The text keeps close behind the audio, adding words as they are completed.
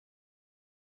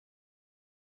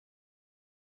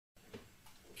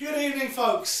Good evening,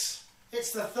 folks.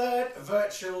 It's the third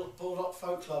virtual Baldock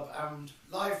Folk Club and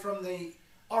live from the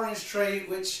Orange Tree,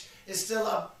 which is still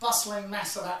a bustling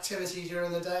mass of activity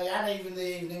during the day and even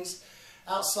the evenings.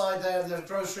 Outside there, the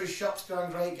grocery shops going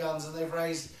great guns, and they've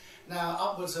raised now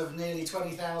upwards of nearly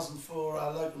 20,000 for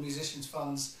local musicians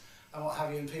funds and what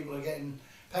have you, and people are getting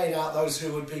paid out, those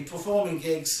who would be performing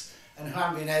gigs and who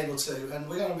haven't been able to. And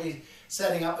we're going to be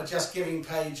setting up a Just Giving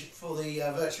page for the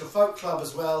virtual folk club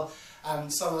as well,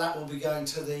 and some of that will be going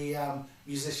to the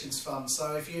musicians fund.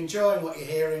 So if you're enjoying what you're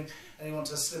hearing and you want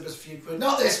to slip us a few quid,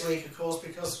 not this week of course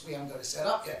because we haven't got it set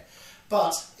up yet,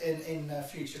 but in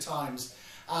future times.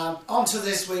 On to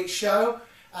this week's show,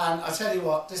 and I tell you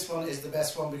what, this one is the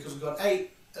best one because we've got at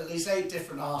least eight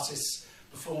different artists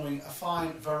performing a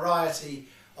fine variety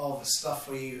of stuff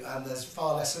for you, and there's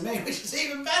far less of me, which is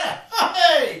even better.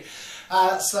 Hey!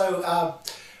 So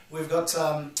we've got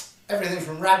everything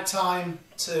from ragtime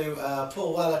to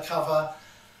Paul Weller cover,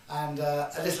 and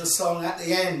a little song at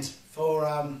the end for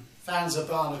fans of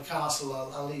Barnard Castle.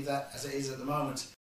 I'll leave that as it is at the moment.